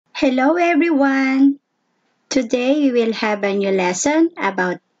Hello everyone! Today we will have a new lesson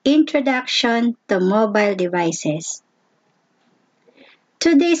about Introduction to Mobile Devices.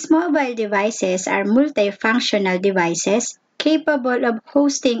 Today's mobile devices are multifunctional devices capable of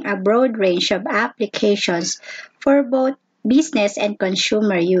hosting a broad range of applications for both business and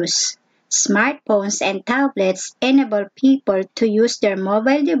consumer use. Smartphones and tablets enable people to use their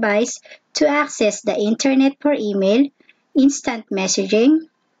mobile device to access the internet for email, instant messaging,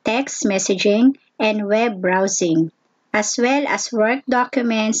 text messaging, and web browsing, as well as work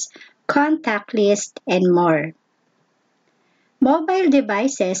documents, contact lists, and more. Mobile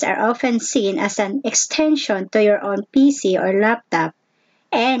devices are often seen as an extension to your own PC or laptop,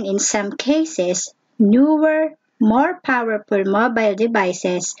 and in some cases, newer, more powerful mobile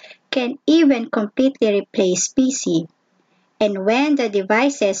devices can even completely replace PC. And when the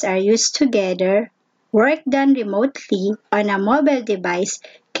devices are used together, work done remotely on a mobile device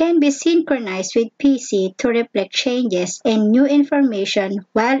can be synchronized with PC to reflect changes and new information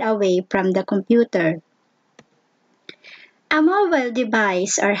while away from the computer. A mobile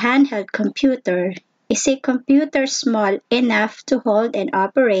device or handheld computer is a computer small enough to hold and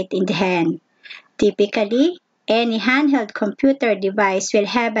operate in the hand. Typically, any handheld computer device will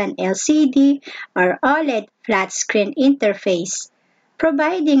have an LCD or OLED flatscreen interface,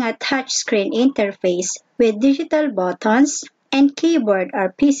 providing a touchscreen interface with digital buttons and keyboard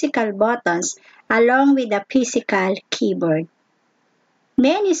or physical buttons along with a physical keyboard.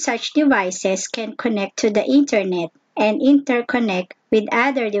 Many such devices can connect to the internet and interconnect with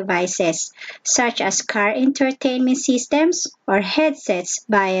other devices, such as car entertainment systems or headsets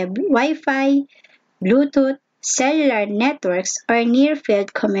via Wi-Fi, Bluetooth, cellular networks, or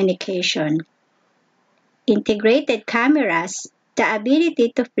near-field communication. Integrated cameras, the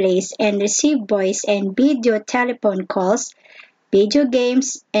ability to place and receive voice and video telephone calls, video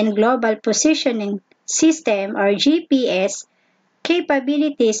games, and global positioning system or GPS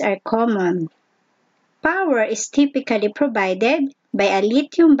capabilities are common. Power is typically provided by a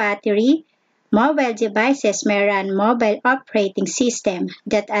lithium battery. Mobile devices may run mobile operating systems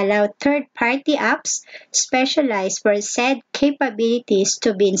that allow third-party apps specialized for said capabilities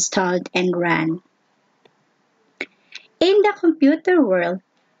to be installed and run. In the computer world,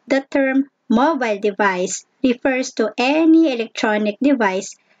 the term mobile device refers to any electronic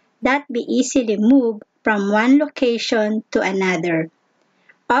device that be easily moved from one location to another.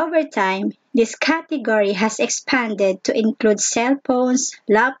 Over time, this category has expanded to include cell phones,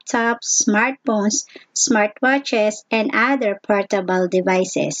 laptops, smartphones, smartwatches, and other portable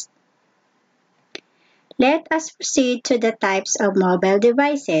devices. Let us proceed to the types of mobile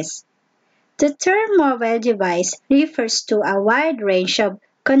devices. The term mobile device refers to a wide range of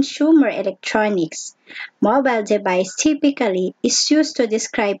consumer electronics. Mobile device typically is used to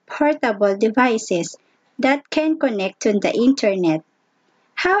describe portable devices that can connect to the internet.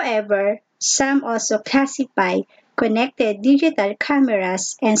 However, some also classify connected digital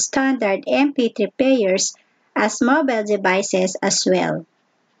cameras and standard MP3 players as mobile devices as well.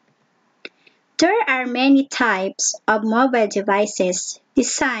 There are many types of mobile devices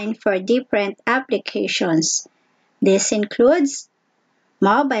designed for different applications. This includes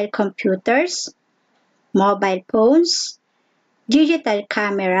mobile computers, mobile phones, digital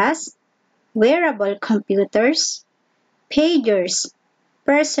cameras, wearable computers, pagers,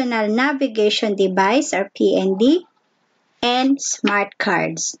 personal navigation device or PND, and smart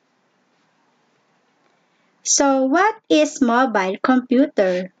cards. So what is mobile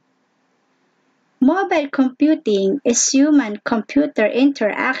computer? Mobile computing is human-computer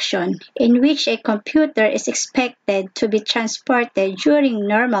interaction in which a computer is expected to be transported during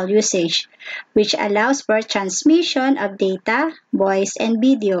normal usage, which allows for transmission of data, voice, and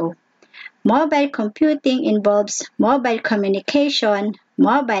video. Mobile computing involves mobile communication,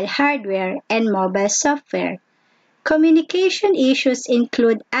 mobile hardware, and mobile software. Communication issues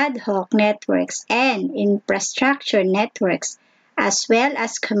include ad hoc networks and infrastructure networks, as well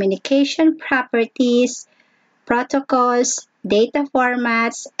as communication properties, protocols, data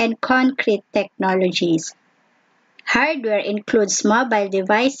formats, and concrete technologies. Hardware includes mobile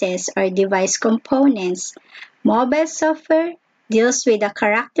devices or device components. Mobile software deals with the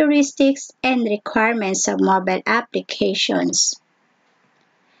characteristics and requirements of mobile applications.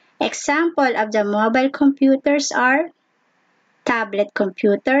 Examples of the mobile computers are tablet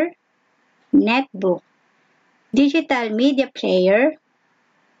computer, netbook, digital media player,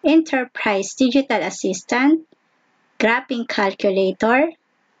 enterprise digital assistant, graphing calculator,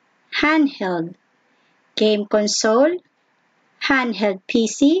 handheld, game console, handheld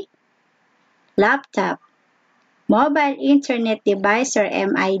PC, laptop, mobile internet device or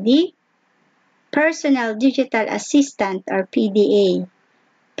MID, personal digital assistant or PDA,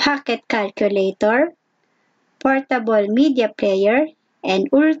 pocket calculator, portable media player, and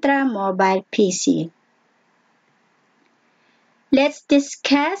ultra mobile PC. Let's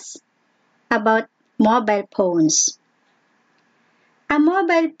discuss about mobile phones. A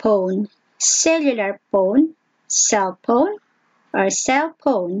mobile phone, cellular phone, cell phone,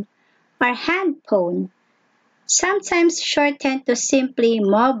 or hand phone, sometimes shortened to simply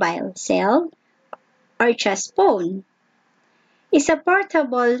mobile cell or just phone, is a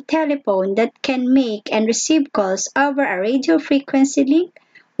portable telephone that can make and receive calls over a radio frequency link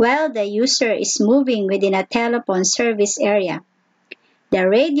while the user is moving within a telephone service area. The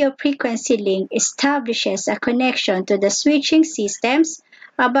radio frequency link establishes a connection to the switching systems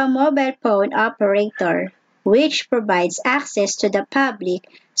of a mobile phone operator, which provides access to the public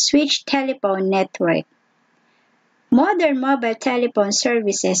switched telephone network. Modern mobile telephone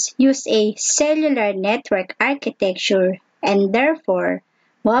services use a cellular network architecture, and therefore,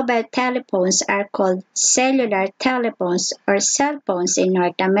 mobile telephones are called cellular telephones or cell phones in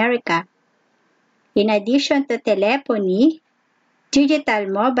North America. In addition to telephony, digital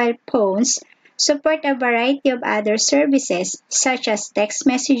mobile phones support a variety of other services such as text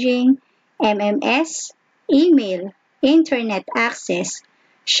messaging, MMS, email, internet access,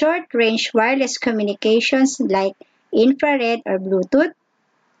 short-range wireless communications like infrared or Bluetooth,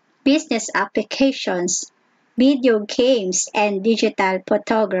 business applications, video games, and digital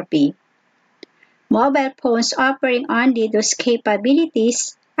photography. Mobile phones offering only those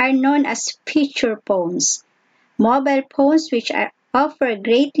capabilities are known as feature phones. Mobile phones which offer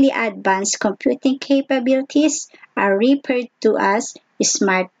greatly advanced computing capabilities are referred to as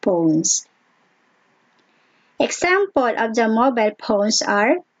smartphones. Examples of the mobile phones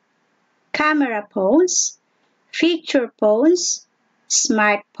are camera phones, feature phones,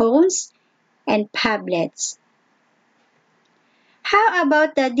 smartphones, and tablets. How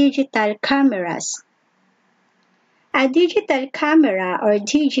about the digital cameras? A digital camera or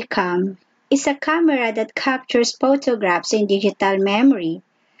digicam is a camera that captures photographs in digital memory.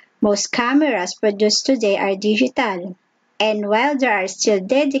 Most cameras produced today are digital, and while there are still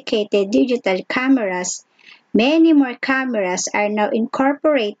dedicated digital cameras, many more cameras are now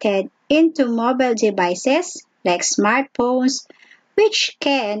incorporated into mobile devices like smartphones, which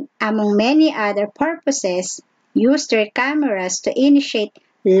can, among many other purposes, use their cameras to initiate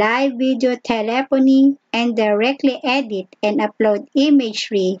live video telephony and directly edit and upload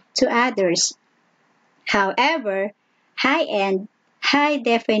imagery to others. However, high-end,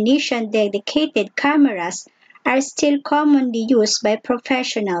 high-definition dedicated cameras are still commonly used by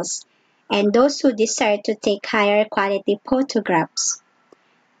professionals and those who desire to take higher quality photographs.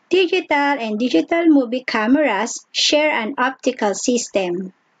 Digital and digital movie cameras share an optical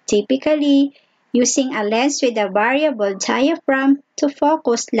system, typically using a lens with a variable diaphragm to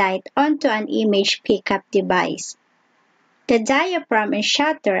focus light onto an image pickup device. The diaphragm and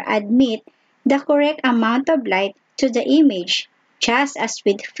shutter admit the correct amount of light to the image, just as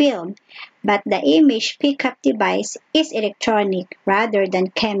with film, but the image pickup device is electronic rather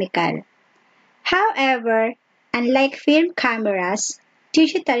than chemical. However, unlike film cameras,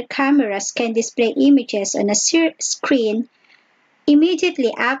 digital cameras can display images on a screen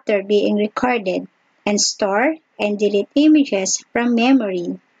immediately after being recorded and store and delete images from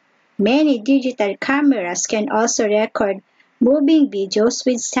memory. Many digital cameras can also record moving videos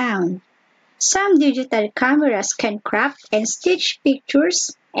with sound. Some digital cameras can crop and stitch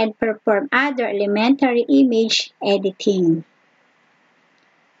pictures and perform other elementary image editing.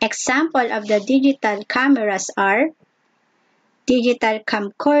 Examples of the digital cameras are digital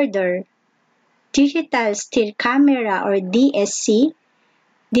camcorder, digital still camera or DSC,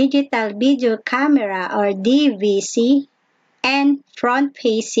 digital video camera or DVC, and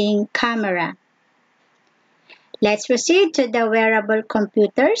front-facing camera. Let's proceed to the wearable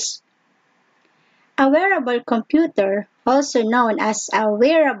computers. A wearable computer, also known as a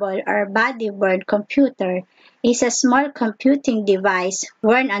wearable or body-worn computer, is a small computing device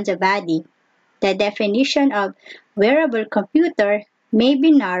worn on the body. The definition of wearable computer may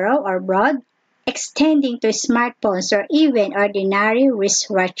be narrow or broad, extending to smartphones or even ordinary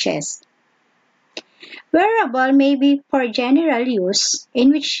wristwatches. Wearable may be for general use,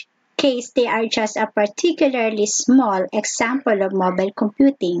 in which case they are just a particularly small example of mobile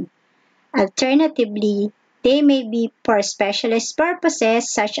computing. Alternatively, they may be for specialized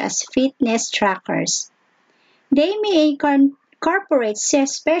purposes such as fitness trackers. They may incorporate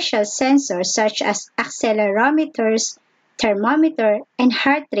special sensors such as accelerometers, thermometer, and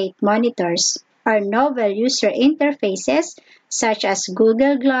heart rate monitors. or novel user interfaces such as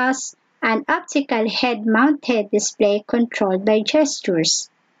Google Glass, an optical head-mounted display controlled by gestures.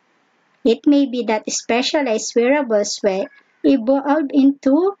 It may be that specialized wearables will evolve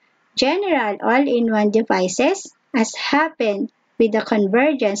into general all-in-one devices, as happened with the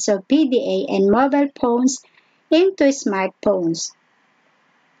convergence of PDA and mobile phones into smartphones.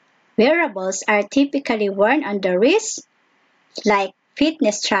 Wearables are typically worn on the wrist, like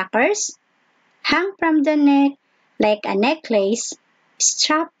fitness trackers, hang from the neck, like a necklace,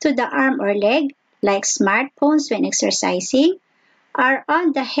 strapped to the arm or leg, like smartphones when exercising, or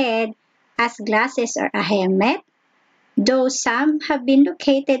on the head as glasses or a helmet, though some have been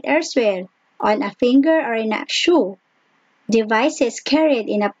located elsewhere, on a finger or in a shoe. Devices carried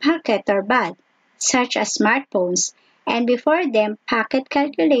in a pocket or bag, such as smartphones, and before them pocket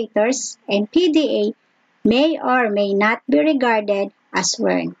calculators and PDA may or may not be regarded as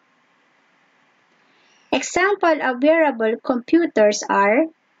worn. Examples of wearable computers are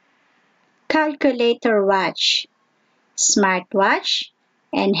calculator watch, smartwatch,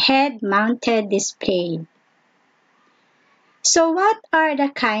 and head-mounted display. So what are the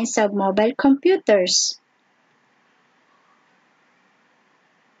kinds of mobile computers?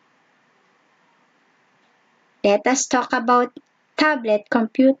 Let us talk about tablet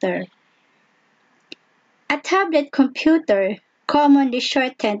computer. A tablet computer, commonly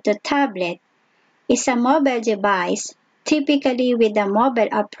shortened to tablet, is a mobile device, typically with a mobile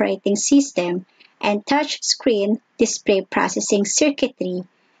operating system and touchscreen display processing circuitry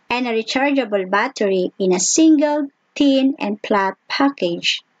and a rechargeable battery in a single, thin, and flat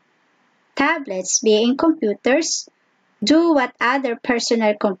package. Tablets, being computers, do what other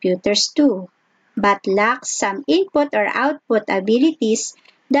personal computers do, but lack some input or output abilities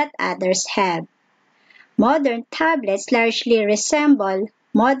that others have. Modern tablets largely resemble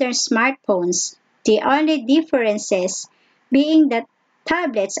modern smartphones, the only differences being that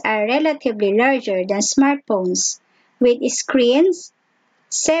tablets are relatively larger than smartphones, with screens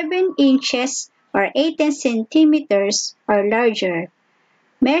 7 inches or 18 centimeters or larger,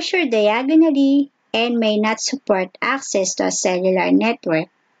 measure diagonally, and may not support access to a cellular network.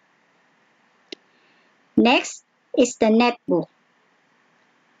 Next is the netbook.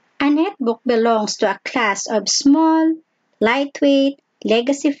 A netbook belongs to a class of small, lightweight,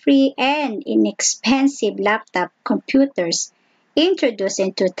 legacy-free, and inexpensive laptop computers introduced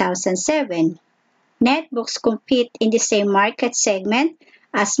in 2007. Netbooks compete in the same market segment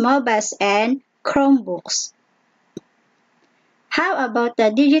as mobiles and Chromebooks. How about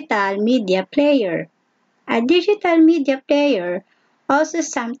the digital media player? A digital media player, also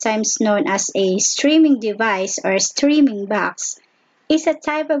sometimes known as a streaming device or streaming box, is a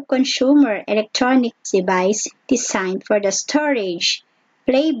type of consumer electronic device designed for the storage,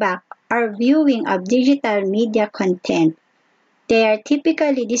 playback, or viewing of digital media content. They are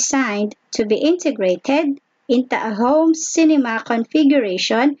typically designed to be integrated into a home cinema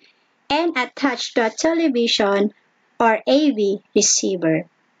configuration and attached to a television or AV receiver.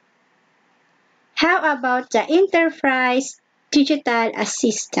 How about the Enterprise Digital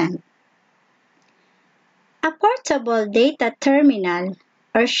Assistant? A portable data terminal,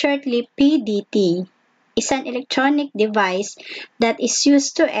 or shortly PDT, is an electronic device that is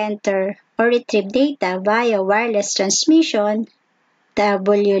used to enter or retrieve data via wireless transmission,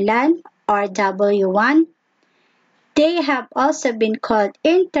 WLAN or W1. They have also been called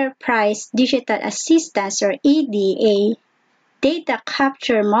Enterprise Digital Assistants or EDA, data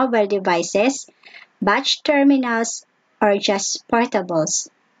capture mobile devices, batch terminals, or just portables.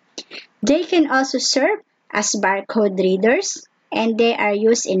 They can also serve as barcode readers, and they are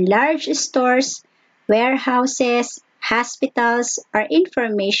used in large stores, warehouses, hospitals, or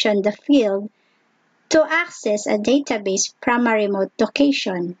information the field to access a database from a remote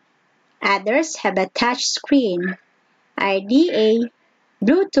location. Others have a touch screen, RDA,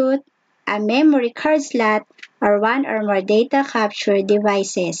 Bluetooth, a memory card slot, or one or more data capture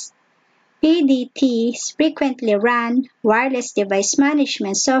devices. PDTs frequently run wireless device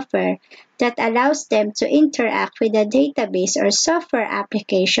management software that allows them to interact with a database or software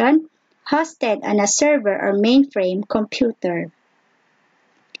application hosted on a server or mainframe computer.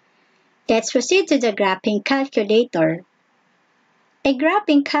 Let's proceed to the graphing calculator. A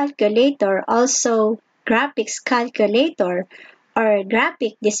graphing calculator, also graphics calculator or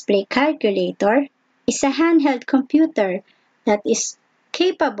graphic display calculator, is a handheld computer that is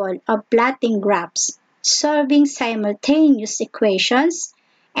capable of plotting graphs, solving simultaneous equations,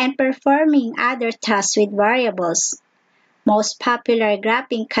 and performing other tasks with variables. Most popular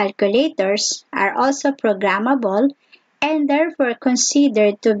graphing calculators are also programmable and therefore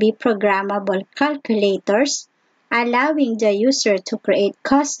considered to be programmable calculators, allowing the user to create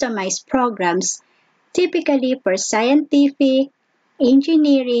customized programs typically for scientific,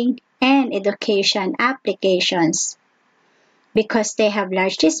 engineering, and education applications. Because they have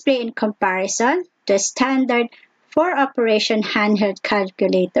large display in comparison to standard 4-operation handheld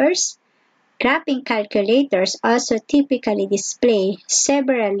calculators, graphing calculators also typically display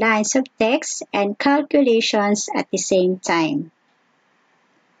several lines of text and calculations at the same time.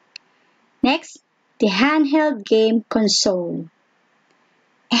 Next, the handheld game console.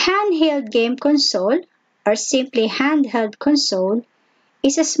 A handheld game console, or simply handheld console,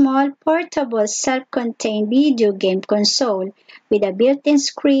 is a small, portable, self-contained video game console with a built-in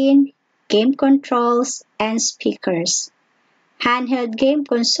screen, game controls, and speakers. Handheld game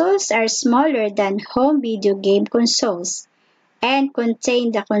consoles are smaller than home video game consoles and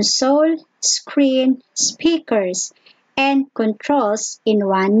contain the console, screen, speakers, and controls in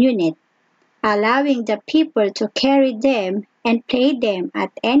one unit, allowing the people to carry them and play them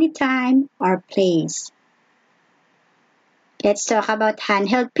at any time or place. Let's talk about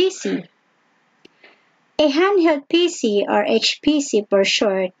handheld PC. A handheld PC, or HPC for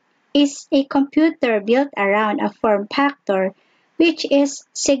short, is a computer built around a form factor which is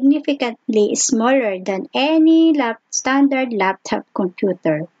significantly smaller than any standard laptop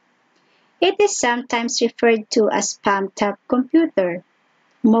computer. It is sometimes referred to as palm-top computer.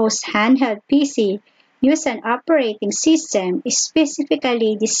 Most handheld PC use an operating system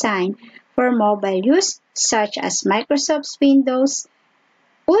specifically designed for mobile use, such as Microsoft's Windows.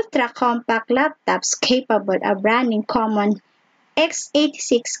 Ultra-compact laptops capable of running common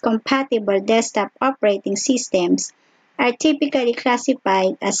x86 compatible desktop operating systems are typically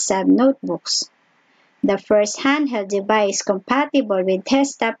classified as sub-notebooks. The first handheld device compatible with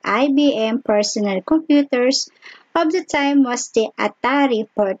desktop IBM personal computers of the time was the Atari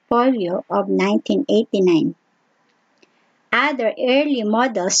portfolio of 1989. Other early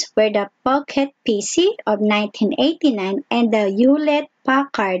models were the Pocket PC of 1989 and the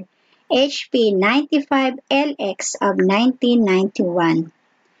Hewlett-Packard HP 95LX of 1991.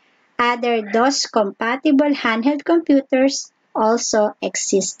 Other DOS-compatible handheld computers also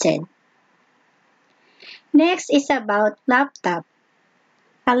existed. Next is about laptop.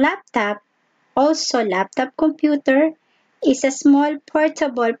 A laptop, also laptop computer, is a small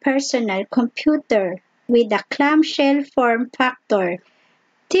portable personal computer with a clamshell form factor,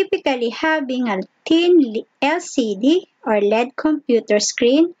 typically having a thin LCD or LED computer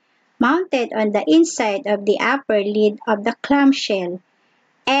screen mounted on the inside of the upper lid of the clamshell,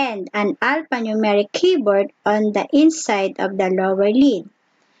 and an alphanumeric keyboard on the inside of the lower lid.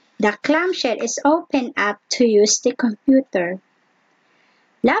 The clamshell is opened up to use the computer.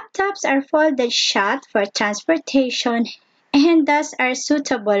 Laptops are folded shut for transportation and thus are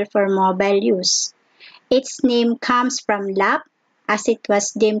suitable for mobile use. Its name comes from lap, as it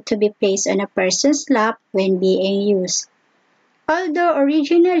was deemed to be placed on a person's lap when being used. Although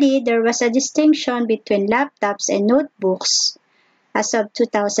originally there was a distinction between laptops and notebooks, as of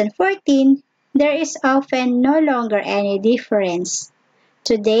 2014, there is often no longer any difference.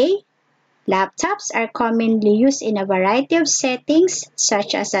 Today, laptops are commonly used in a variety of settings,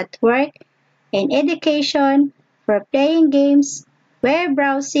 such as at work, in education, for playing games, web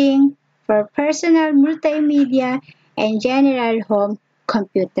browsing, for personal multimedia, and general home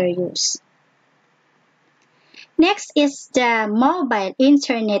computer use. Next is the mobile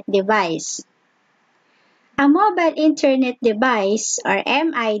internet device. A mobile internet device, or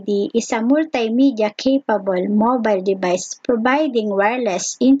MID, is a multimedia-capable mobile device providing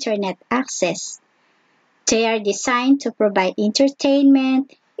wireless internet access. They are designed to provide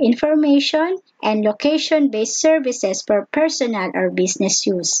entertainment, information, and location-based services for personal or business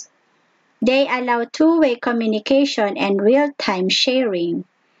use. They allow two-way communication and real-time sharing.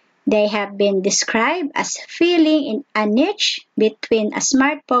 They have been described as filling in a niche between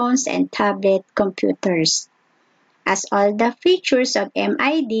smartphones and tablet computers. As all the features of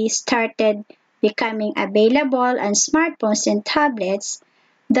MID started becoming available on smartphones and tablets,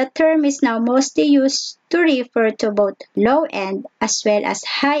 the term is now mostly used to refer to both low-end as well as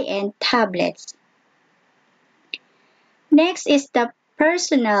high-end tablets. Next is the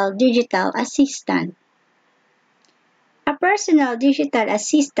personal digital assistant. A personal digital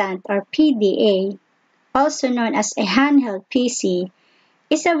assistant, or PDA, also known as a handheld PC,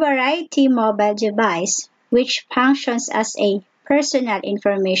 is a variety mobile device which functions as a personal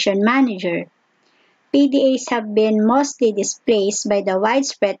information manager. PDAs have been mostly displaced by the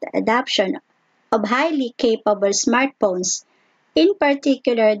widespread adoption of highly capable smartphones, in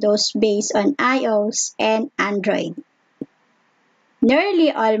particular those based on iOS and Android.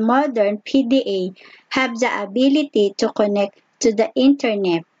 Nearly all modern PDA have the ability to connect to the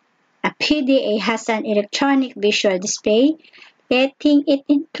internet. A PDA has an electronic visual display, letting it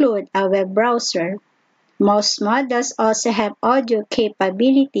include a web browser. Most models also have audio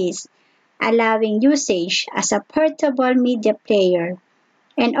capabilities, allowing usage as a portable media player,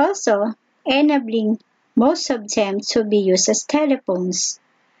 and also enabling most of them to be used as telephones.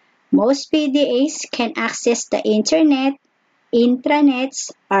 Most PDAs can access the internet,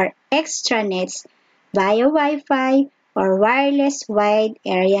 intranets, or extranets via Wi-Fi or wireless wide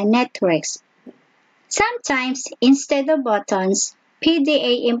area networks. Sometimes, instead of buttons,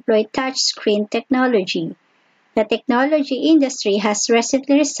 PDA employ touchscreen technology. The technology industry has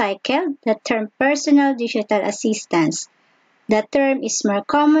recently recycled the term personal digital assistants. The term is more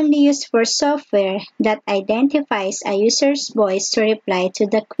commonly used for software that identifies a user's voice to reply to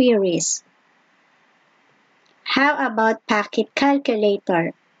the queries. How about pocket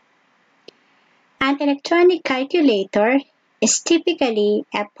calculator? An electronic calculator is typically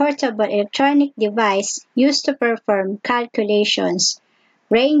a portable electronic device used to perform calculations,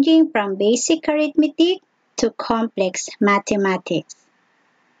 ranging from basic arithmetic to complex mathematics.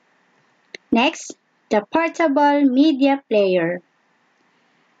 Next, the portable media player.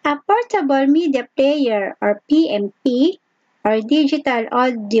 A portable media player or PMP or digital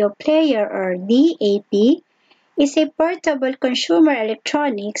audio player or DAP is a portable consumer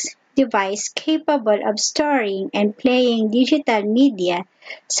electronics device capable of storing and playing digital media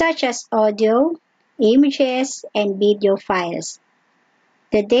such as audio, images, and video files.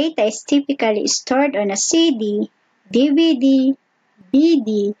 The data is typically stored on a CD, DVD,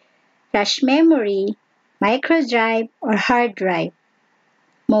 BD, flash memory, microdrive, or hard drive.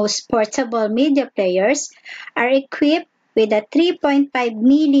 Most portable media players are equipped with a 3.5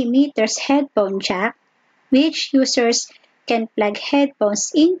 mm headphone jack, which users can plug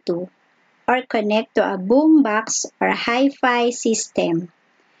headphones into or connect to a boombox or hi-fi system.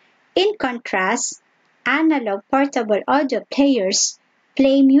 In contrast, analog portable audio players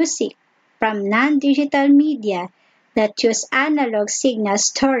play music from non-digital media that use analog signal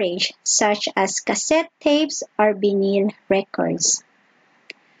storage such as cassette tapes or vinyl records.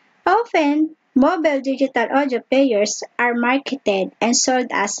 Often, mobile digital audio players are marketed and sold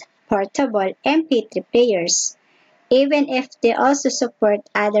as portable MP3 players, even if they also support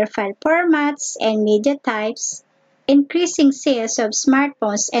other file formats and media types. Increasing sales of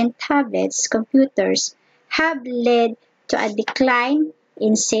smartphones and tablets computers have led to a decline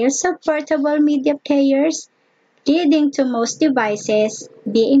in sales of portable media players, leading to most devices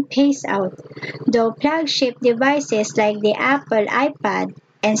being phased out, though flagship devices like the Apple iPad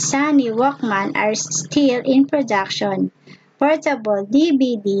and Sony Walkman are still in production. Portable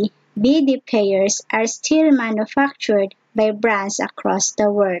DVD, BD players are still manufactured by brands across the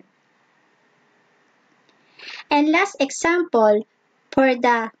world. And last example for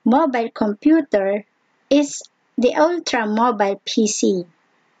the mobile computer is the Ultra Mobile PC.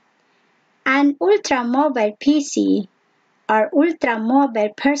 An Ultra Mobile PC or Ultra Mobile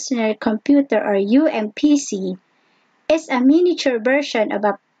Personal Computer or UMPC is a miniature version of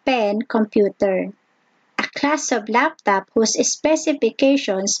a pen computer, a class of laptop whose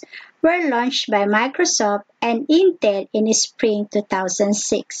specifications were launched by Microsoft and Intel in spring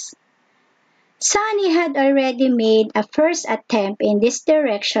 2006. Sony had already made a first attempt in this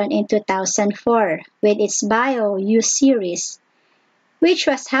direction in 2004 with its Bio U series, which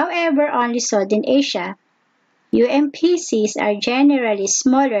was however only sold in Asia. UMPCs are generally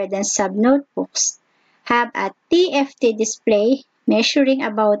smaller than sub-notebooks, have a TFT display measuring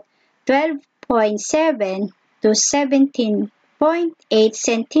about 12.7 to 17.8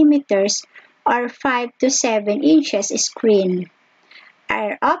 centimeters or 5 to 7 inches screen,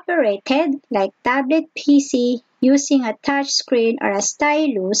 are operated like tablet PC using a touchscreen or a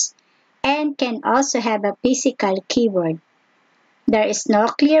stylus, and can also have a physical keyboard. There is no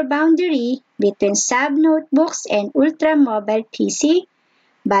clear boundary between sub-notebooks and ultra-mobile PC,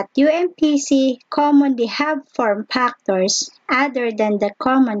 but UMPC commonly have form factors other than the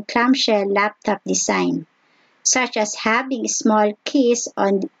common clamshell laptop design, such as having small keys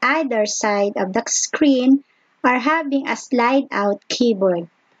on either side of the screen or having a slide-out keyboard.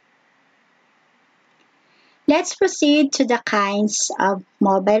 Let's proceed to the kinds of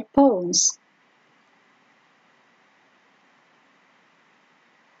mobile phones.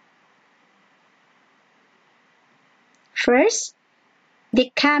 First,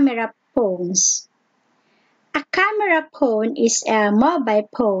 the camera phones. A camera phone is a mobile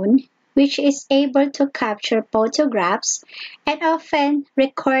phone which is able to capture photographs and often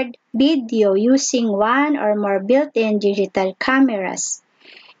record video using one or more built-in digital cameras.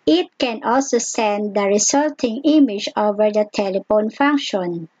 It can also send the resulting image over the telephone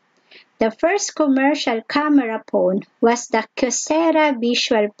function. The first commercial camera phone was the Kyocera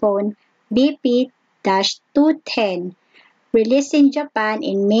Visual Phone BP-210, released in Japan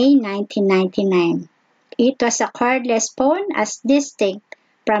in May 1999. It was a cordless phone as distinct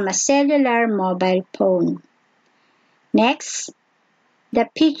from a cellular mobile phone. Next, the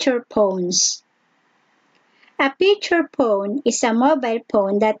feature phones. A feature phone is a mobile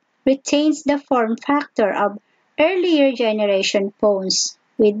phone that retains the form factor of earlier generation phones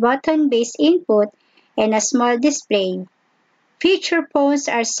with button-based input and a small display. Feature phones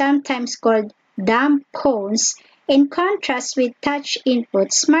are sometimes called dumb phones in contrast with touch input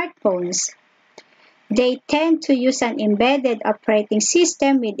smartphones. They tend to use an embedded operating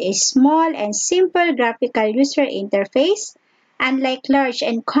system with a small and simple graphical user interface, unlike large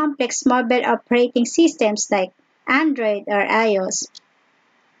and complex mobile operating systems like Android or iOS.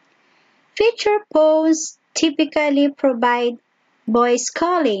 Feature phones typically provide voice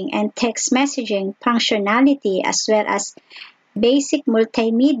calling and text messaging functionality as well as basic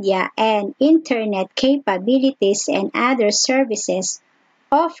multimedia and internet capabilities and other services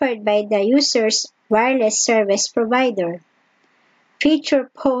offered by the user's wireless service provider. Feature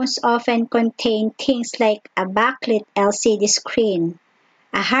phones often contain things like a backlit LCD screen,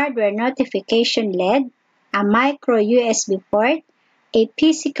 a hardware notification LED, a micro USB port, a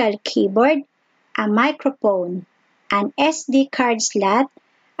physical keyboard, a microphone, an SD card slot,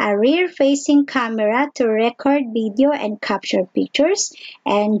 a rear-facing camera to record video and capture pictures,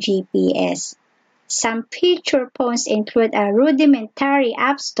 and GPS. Some feature phones include a rudimentary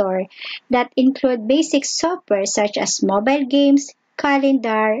app store that include basic software such as mobile games,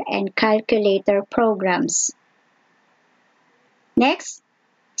 calendar, and calculator programs. Next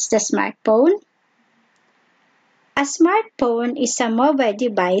is the smartphone. A smartphone is a mobile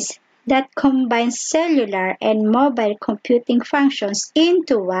device that combines cellular and mobile computing functions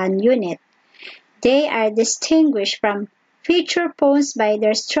into one unit. They are distinguished from feature phones by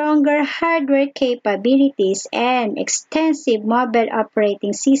their stronger hardware capabilities and extensive mobile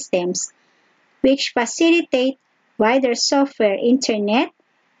operating systems, which facilitate wider software internet,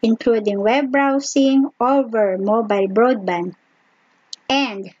 including web browsing over mobile broadband,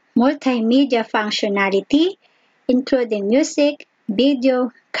 and multimedia functionality, including music,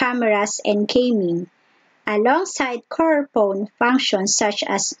 video, cameras, and gaming, alongside core phone functions such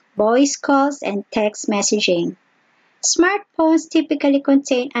as voice calls and text messaging. Smartphones typically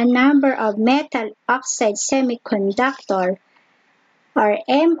contain a number of metal oxide semiconductor or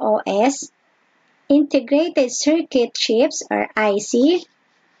MOS, integrated circuit chips or IC,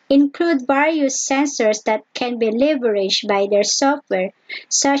 include various sensors that can be leveraged by their software,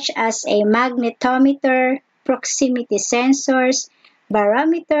 such as a magnetometer, proximity sensors,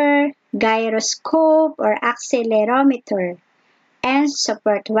 barometer, gyroscope, or accelerometer, and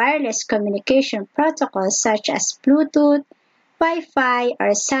support wireless communication protocols such as Bluetooth, Wi-Fi,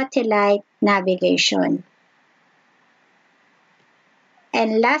 or satellite navigation.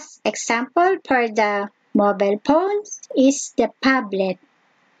 And last example for the mobile phones is the phablet.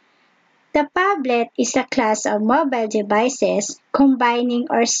 The phablet is a class of mobile devices combining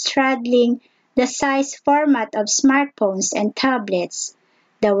or straddling the size format of smartphones and tablets.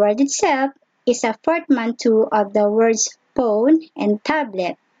 The word itself is a portmanteau of the words phone and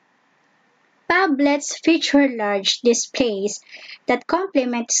tablet. Phablets feature large displays that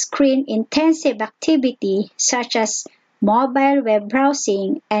complement screen-intensive activity such as mobile web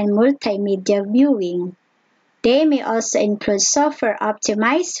browsing and multimedia viewing. They may also include software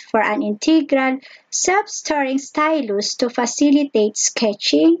optimized for an integral self-storing stylus to facilitate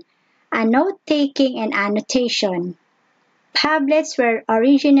sketching, note-taking, and annotation. Phablets were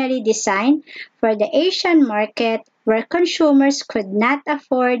originally designed for the Asian market where consumers could not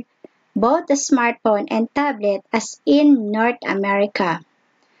afford both a smartphone and tablet as in North America.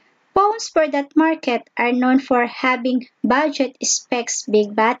 Phones for that market are known for having budget specs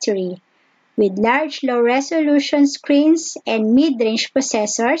big battery, with large low-resolution screens and mid-range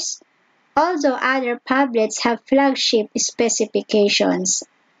processors, although other phablets have flagship specifications.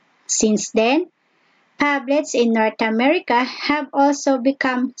 Since then, phablets in North America have also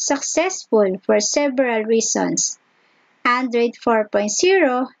become successful for several reasons. Android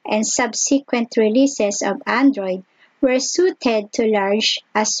 4.0 and subsequent releases of Android were suited to large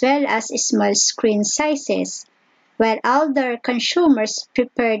as well as small screen sizes, while older consumers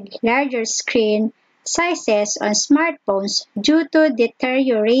preferred larger screen sizes on smartphones due to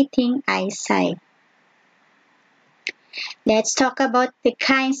deteriorating eyesight. Let's talk about the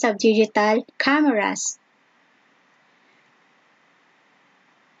kinds of digital cameras.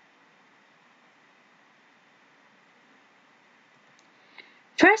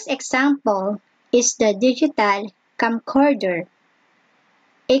 First example is the digital camcorder.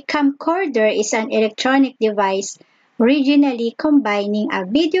 A camcorder is an electronic device originally combining a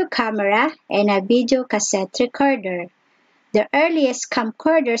video camera and a video cassette recorder. The earliest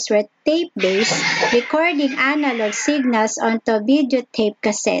camcorders were tape-based, recording analog signals onto videotape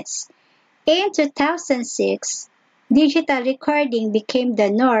cassettes. In 2006, digital recording became the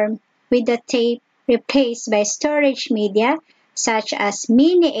norm, with the tape replaced by storage media such as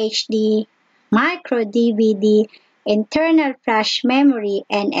mini HD, micro DVD, internal flash memory,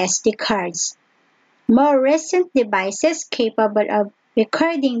 and SD cards. More recent devices capable of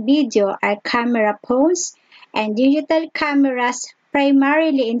recording video are camera phones and digital cameras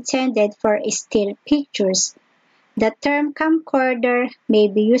primarily intended for still pictures. The term camcorder may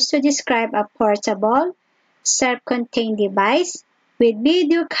be used to describe a portable, self-contained device with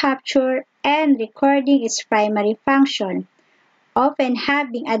video capture and recording its primary function, often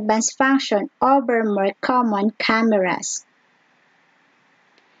having advanced function over more common cameras.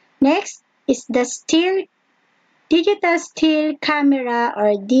 Next is the digital still camera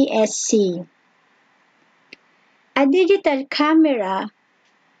or DSC. A digital camera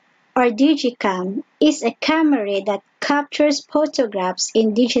or digicam is a camera that captures photographs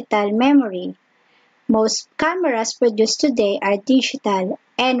in digital memory. Most cameras produced today are digital,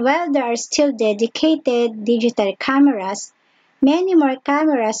 and while there are still dedicated digital cameras, many more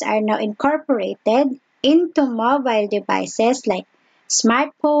cameras are now incorporated into mobile devices like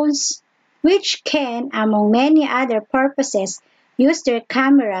smartphones, which can, among many other purposes, use their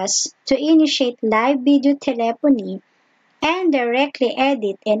cameras to initiate live video telephony and directly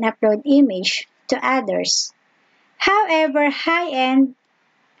edit and upload image to others. However, high-end,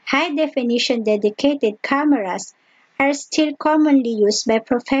 high-definition dedicated cameras are still commonly used by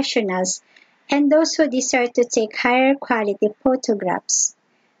professionals and those who desire to take higher quality photographs.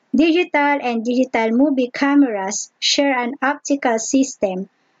 Digital and digital movie cameras share an optical system,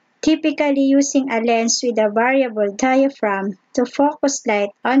 typically using a lens with a variable diaphragm to focus light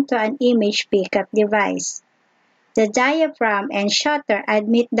onto an image pickup device. The diaphragm and shutter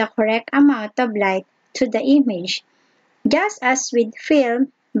admit the correct amount of light to the image, just as with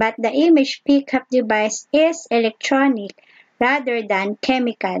film, but the image pickup device is electronic rather than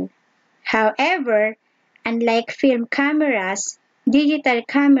chemical. However, unlike film cameras, digital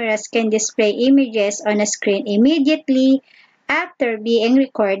cameras can display images on a screen immediately after being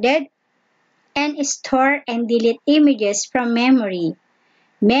recorded and store and delete images from memory.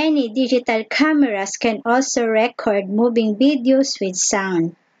 Many digital cameras can also record moving videos with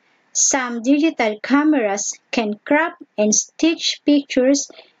sound. Some digital cameras can crop and stitch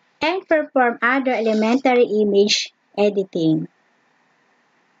pictures and perform other elementary image editing.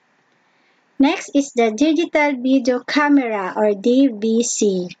 Next is the digital video camera or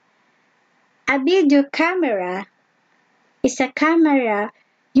DVC. A video camera is a camera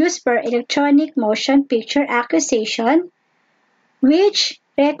used for electronic motion picture acquisition, which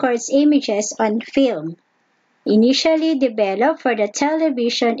records images on film. Initially developed for the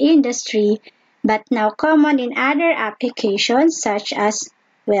television industry, but now common in other applications such as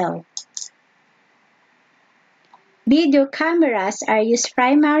video cameras are used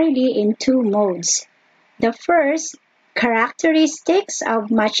primarily in two modes. The first, characteristics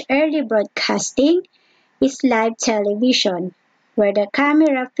of much early broadcasting, is live television, where the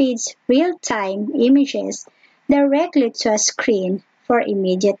camera feeds real-time images directly to a screen for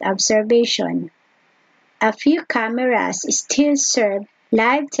immediate observation. A few cameras still serve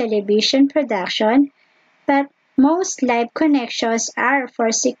live television production, but most live connections are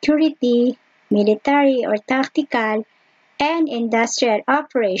for security, military or tactical, and industrial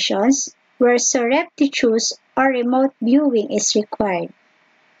operations where surreptitious or remote viewing is required.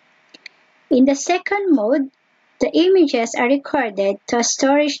 In the second mode, the images are recorded to a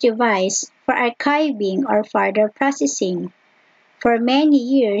storage device for archiving or further processing. For many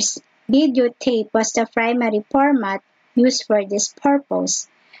years, videotape was the primary format used for this purpose,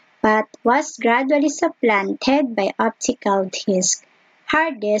 but was gradually supplanted by optical disc,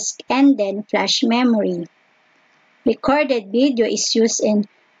 hard disk, and then flash memory. Recorded video is used in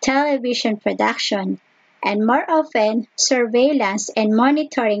television production, and more often surveillance and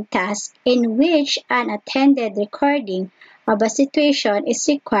monitoring tasks in which unattended recording of a situation is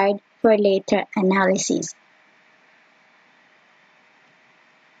required for later analysis.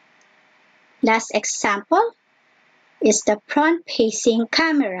 Last example is the front-facing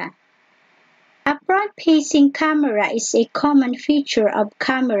camera. A front-facing camera is a common feature of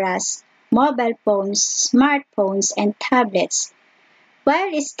cameras, mobile phones, smartphones, and tablets.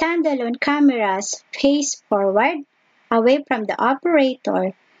 While standalone cameras face forward, away from the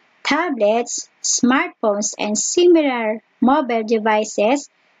operator, tablets, smartphones, and similar mobile devices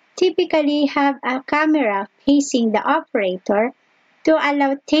typically have a camera facing the operator to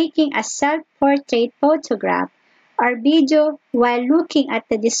allow taking a self-portrait photograph or video while looking at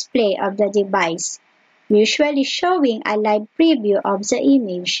the display of the device, usually showing a live preview of the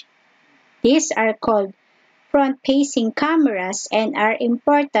image. These are called front-facing cameras and are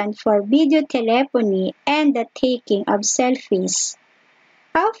important for video telephony and the taking of selfies.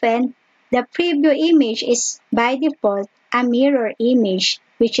 Often, the preview image is by default a mirror image,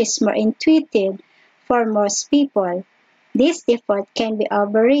 which is more intuitive for most people. This default can be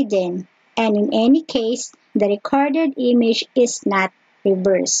overridden, and in any case, the recorded image is not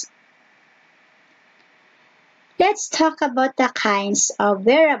reversed. Let's talk about the kinds of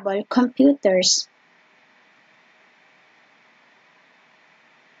wearable computers.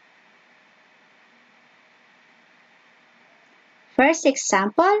 First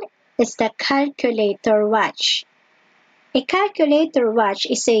example is the calculator watch. A calculator watch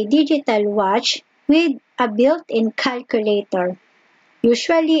is a digital watch with a built-in calculator,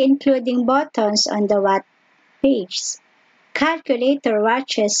 usually including buttons on the watch face. Calculator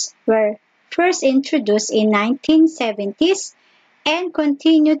watches were first introduced in 1970s and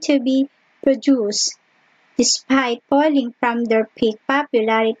continue to be produced despite falling from their peak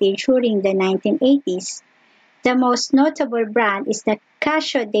popularity during the 1980s. The most notable brand is the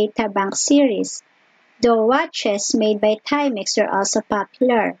Casio Databank series, though watches made by Timex are also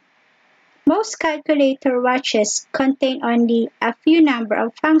popular. Most calculator watches contain only a few number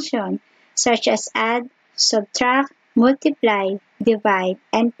of functions such as add, subtract, multiply, divide,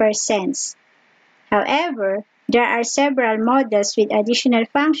 and percents. However, there are several models with additional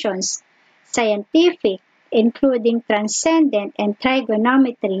functions, scientific, including transcendent and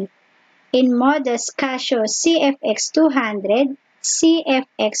trigonometry, in models Casio CFX200,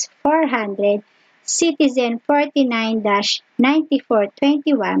 CFX400, Citizen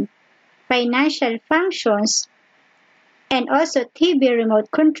 49-9421, financial functions, and also TV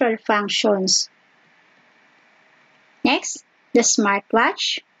remote control functions. Next, the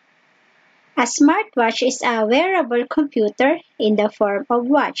smartwatch. A smartwatch is a wearable computer in the form of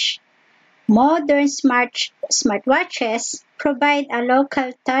watch. Modern smartwatches provide a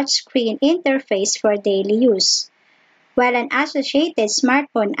local touchscreen interface for daily use, while an associated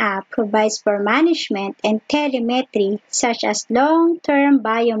smartphone app provides for management and telemetry such as long-term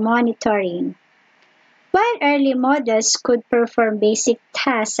biomonitoring. While early models could perform basic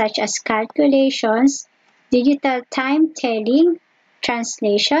tasks such as calculations, digital time-telling,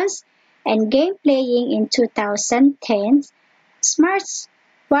 translations, and game playing in 2010,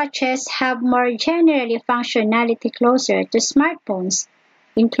 smartwatches have more generally functionality closer to smartphones,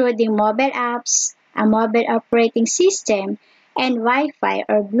 including mobile apps, a mobile operating system, and Wi-Fi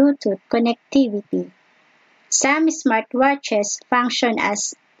or Bluetooth connectivity. Some smartwatches function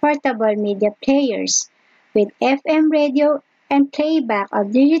as portable media players, with FM radio and playback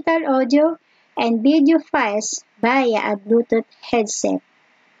of digital audio and video files via a Bluetooth headset.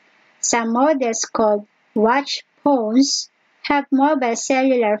 Some models called watch phones have mobile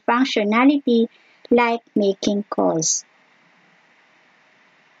cellular functionality like making calls.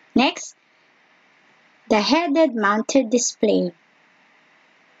 Next, the head-mounted display.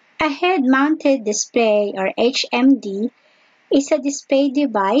 A head-mounted display, or HMD, is a display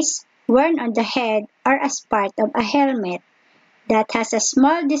device worn on the head or as part of a helmet that has a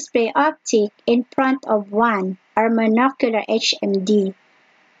small display optic in front of one, or monocular HMD,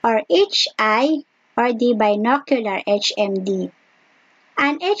 or each eye, or the binocular HMD.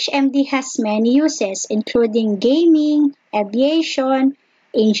 An HMD has many uses, including gaming, aviation,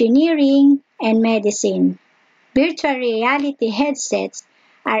 engineering, and medicine. Virtual reality headsets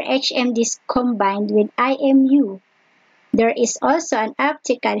are HMDs combined with IMU. There is also an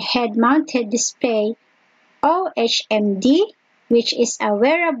optical head-mounted display, OHMD, which is a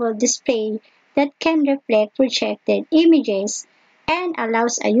wearable display that can reflect projected images and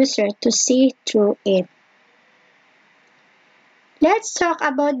allows a user to see through it. Let's talk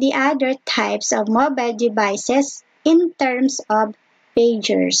about the other types of mobile devices in terms of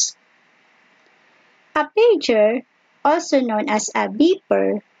pagers. A pager, also known as a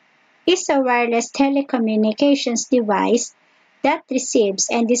beeper, is a wireless telecommunications device that receives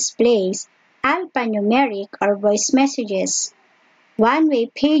and displays alphanumeric or voice messages. One-way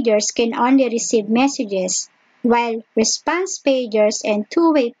pagers can only receive messages, while response pagers and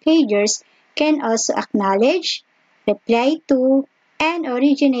two-way pagers can also acknowledge, reply to, and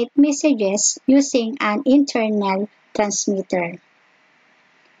originate messages using an internal transmitter.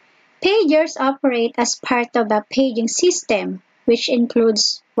 Pagers operate as part of a paging system, which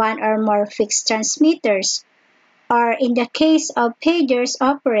includes one or more fixed transmitters, or in the case of pagers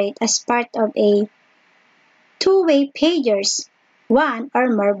operate as part of a two-way pagers, one or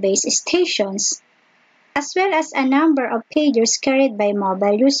more base stations, as well as a number of pagers carried by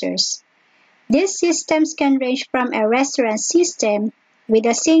mobile users. These systems can range from a restaurant system with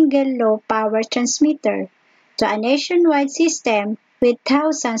a single low-power transmitter to a nationwide system with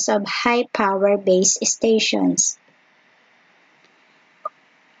thousands of high-power base stations.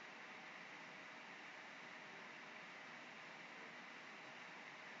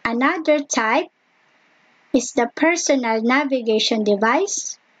 Another type is the personal navigation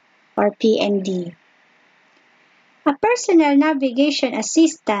device, or PND. A personal navigation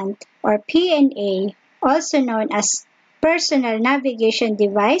assistant, or PNA, also known as personal navigation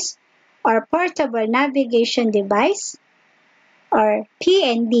device or portable navigation device, or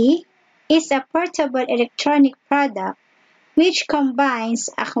PND, is a portable electronic product which combines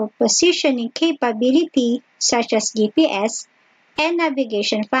a positioning capability such as GPS and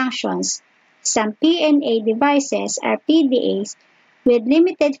navigation functions. Some PNA devices are PDAs with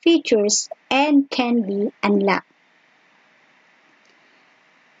limited features and can be unlocked.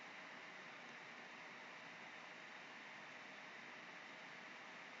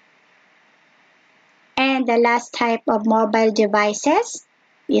 And the last type of mobile devices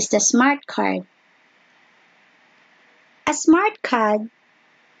is the smart card. A smart card,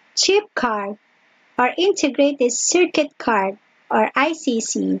 chip card, or integrated circuit card, or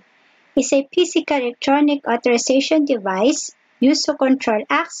ICC, is a physical electronic authorization device used to control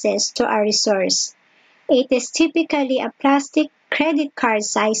access to a resource. It is typically a plastic credit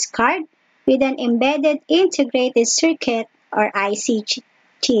card-sized card with an embedded integrated circuit, or IC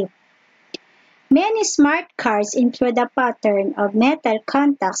chip. Many smart cards include a pattern of metal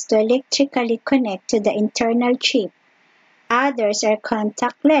contacts to electrically connect to the internal chip. Others are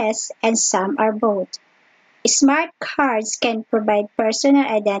contactless and some are both. Smart cards can provide personal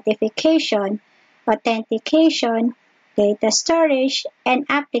identification, authentication, data storage, and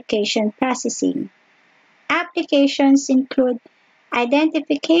application processing. Applications include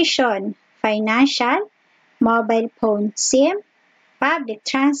identification, financial, mobile phone SIM, public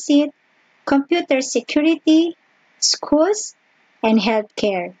transit, computer security, schools, and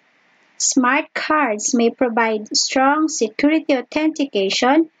healthcare. Smart cards may provide strong security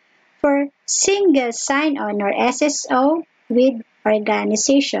authentication for single sign-on or SSO with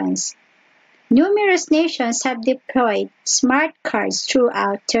organizations. Numerous nations have deployed smart cards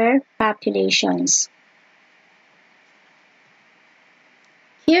throughout their populations.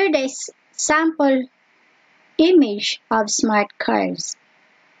 Here is sample image of smart cards.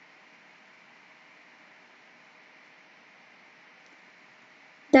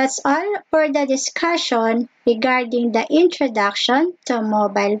 That's all for the discussion regarding the introduction to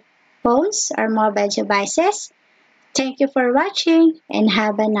mobile phones or mobile devices. Thank you for watching and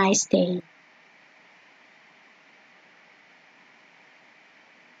have a nice day.